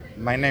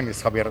My name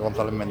is Javier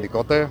Gonzalez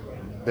Menicote.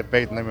 The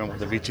paid name of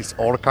the beach is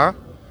Orca,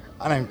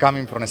 and I'm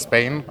coming from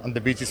Spain, and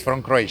the beach is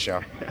from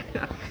Croatia.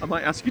 I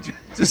might ask you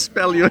to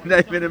spell your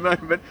name in a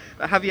moment.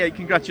 Javier,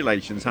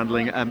 congratulations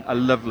handling a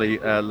lovely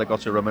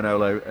Lagotto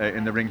Romagnolo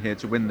in the ring here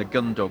to win the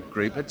gun dog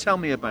group. Tell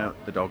me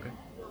about the dog.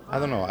 I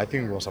don't know, I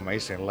think it was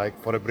amazing.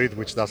 Like for a breed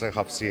which doesn't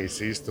have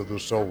CACs to do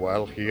so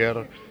well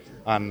here,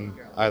 and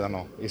I don't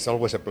know, it's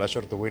always a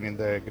pleasure to win in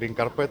the green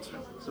carpet.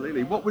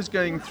 Absolutely. What was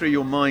going through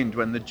your mind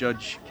when the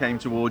judge came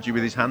towards you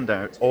with his hand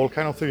out? All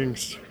kind of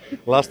things.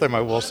 Last time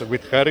I was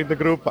with her in the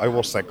group, I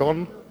was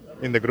second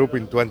in the group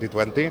in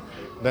 2020.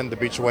 Then the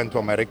beach went to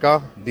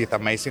America, did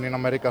amazing in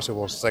America, so it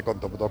was second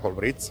top dog all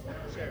breeds.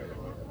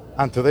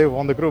 And today we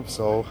won the group,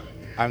 so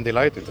I'm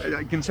delighted.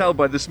 I can tell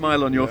by the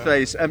smile on your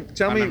face.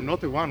 Tell me, I'm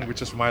not the one which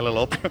smile a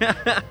lot.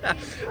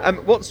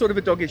 what sort of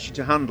a dog is she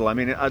to handle? I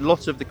mean, a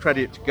lot of the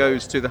credit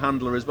goes to the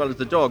handler as well as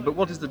the dog, but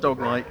what is the dog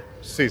like?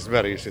 She's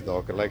very easy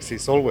dog. Like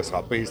she's always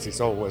happy,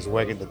 she's always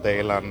wagging the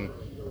tail, and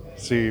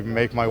she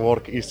make my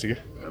work easy.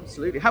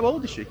 Absolutely. How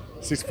old is she?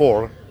 She's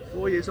 4.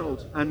 4 years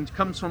old and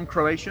comes from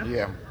Croatia?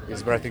 Yeah,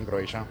 it's bred in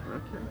Croatia.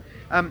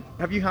 Okay.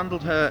 Have you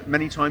handled her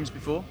many times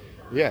before?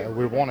 Yeah,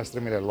 we won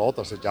extremely a lot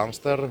as a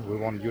youngster. We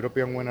won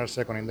European winner,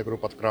 second in the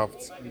group at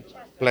Crafts,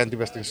 plenty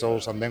best in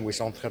shows, and then we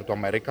sent her to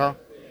America.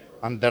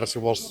 And there she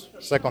was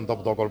second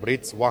top dog all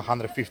breeds,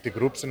 150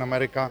 groups in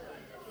America,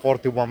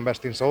 41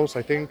 best in shows,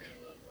 I think.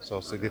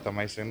 So she did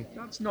amazing.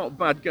 That's not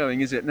bad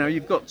going, is it? Now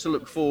you've got to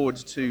look forward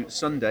to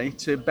Sunday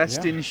to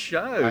best in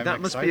show. I'm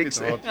that must be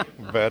excited.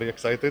 Very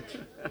excited.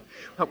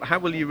 How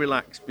will you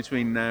relax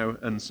between now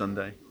and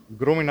Sunday?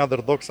 Grooming other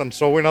dogs and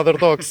showing other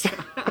dogs.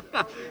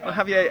 Well,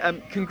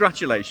 Javier,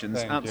 congratulations.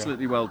 Thank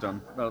Absolutely you. well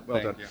done. Well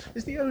done. you.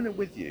 Is the owner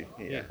with you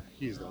here? Yeah,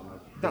 he's the owner.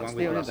 That's one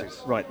the with owner.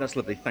 glasses. Right, that's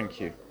lovely. Thank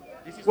you.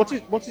 What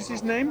is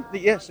his name?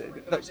 Yes,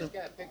 that's Just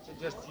get a picture,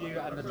 just you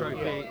and the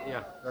trophy.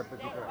 Yeah, that would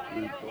be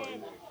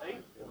great.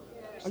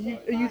 Are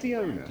you the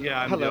owner?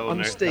 Yeah, I'm Hello, the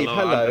owner. I'm Steve.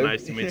 Hello,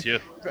 nice to meet you.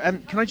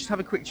 Can I just have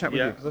a quick chat with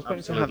Yeah, you? Because I spoke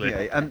to absolutely.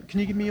 Javier. Can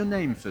you give me your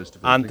name first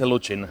of all? Ante please?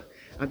 Lucin.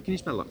 Can you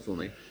spell that for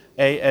me?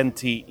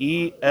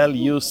 Antelucin.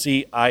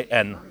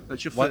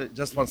 That's your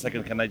Just 1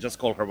 second. Can I just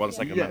call her 1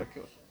 second? Yeah, now? of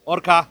course.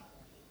 Orca.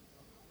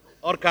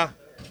 Orca.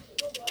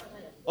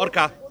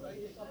 Orca.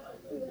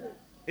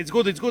 It's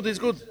good. It's good. It's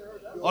good.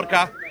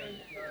 Orca.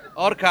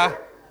 Orca.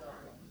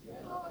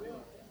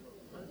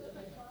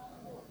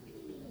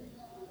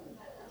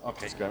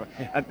 Okay.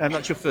 And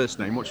that's your first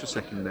name. What's your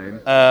second name?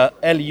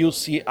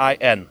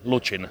 Lucin.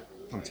 Lucin.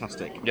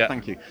 Fantastic. Yeah.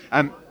 Thank you.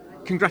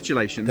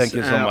 Congratulations Thank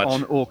you so much.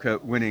 on Orca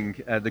winning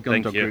the gun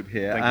Thank dog you. group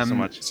here. Thank you so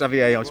much.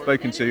 Xavier, I've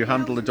spoken to,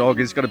 handle the dog.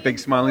 He's got a big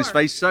smile on his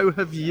face. So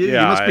have you.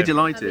 Yeah, you must be I-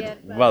 delighted.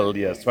 Well,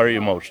 yes, very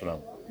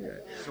emotional.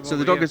 So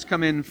the dog has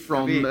come in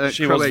from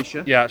She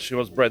Croatia. she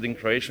was bred in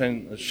Croatia.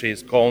 And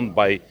she's owned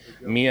by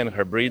me and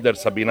her breeder,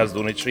 Sabina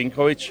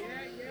Zdunic-Vinkovic.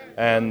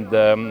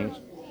 And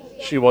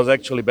she was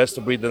actually best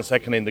of breed and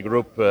second in the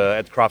group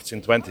at Crafts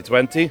in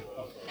 2020.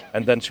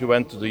 And then she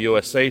went to the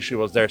USA. She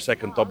was their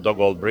second top dog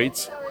all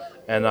breeds.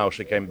 And now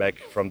she came back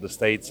from the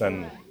States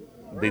and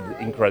did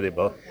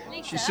incredible.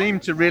 She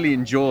seemed to really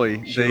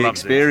enjoy She the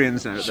loves it.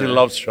 experience out She there.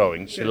 loves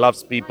showing. She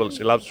loves people.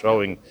 She loves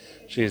showing.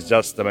 She's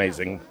just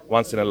amazing.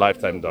 Once in a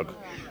lifetime dog.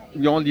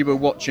 While you were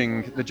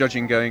watching the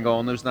judging going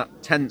on, there was that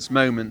tense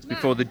moment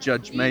before the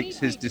judge makes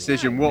his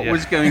decision. What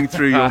was going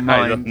through your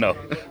mind? I don't know.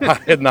 I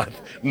had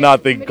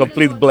nothing,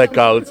 complete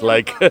blackouts.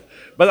 Like,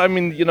 but I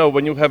mean,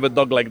 when you have a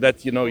dog like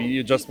that,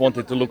 you just want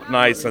it to look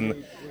nice, and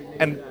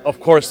of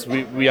course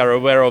we are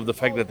aware of the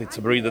fact that it's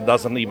a breed that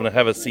doesn't even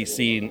have a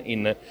CC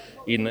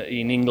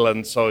in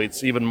England, so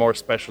it's even more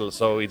special.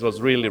 So it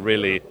was really,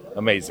 really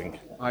amazing.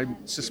 I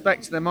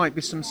suspect there might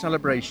be some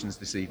celebrations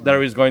this evening.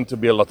 There is going to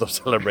be a lot of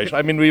celebration.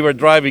 I mean, we were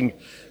driving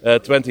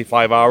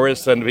 25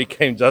 hours and we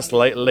came just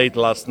late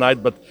last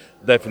night, but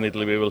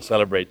definitely we will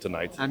celebrate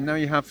tonight. And now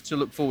you have to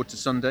look forward to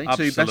Sunday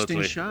to Best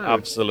in Show.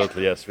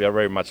 Absolutely, yes. We are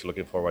very much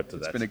looking forward to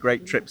that. It's been a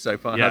great trip so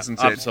far, Yeah, hasn't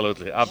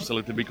it?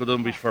 absolutely. We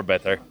couldn't wish for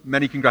better.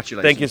 Many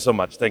congratulations. Thank you so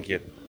much. Thank you.